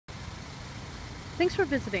Thanks for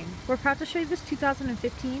visiting. We're proud to show you this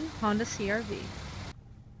 2015 Honda CR-V.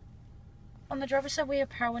 On the driver's side we have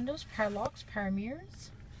power windows, power locks, power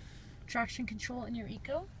mirrors, traction control in your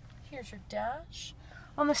Eco. Here's your dash.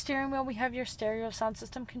 On the steering wheel we have your stereo sound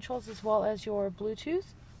system controls as well as your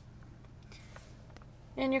Bluetooth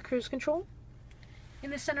and your cruise control.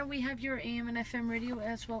 In the center we have your AM and FM radio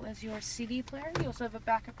as well as your CD player. You also have a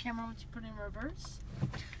backup camera once you put in reverse.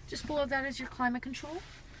 Just below that is your climate control,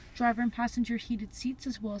 driver and passenger heated seats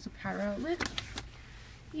as well as a power outlet,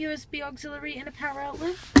 USB auxiliary and a power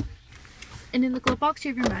outlet. And in the glove box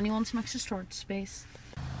you have your manual and some extra storage space.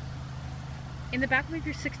 In the back we have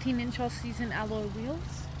your 16-inch all-season alloy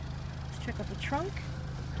wheels. Let's check out the trunk.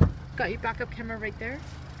 Got your backup camera right there.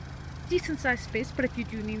 Decent sized space, but if you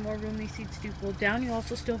do need more room, these seats do fold down. You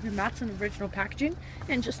also still have your mats in the original packaging,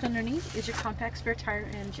 and just underneath is your compact spare tire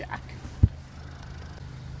and jack.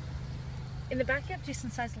 In the back you have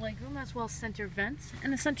decent sized legroom as well as center vents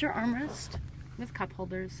and a center armrest with cup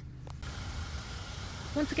holders.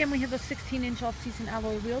 Once again we have those 16-inch all-season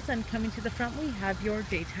alloy wheels, and coming to the front we have your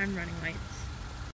daytime running lights.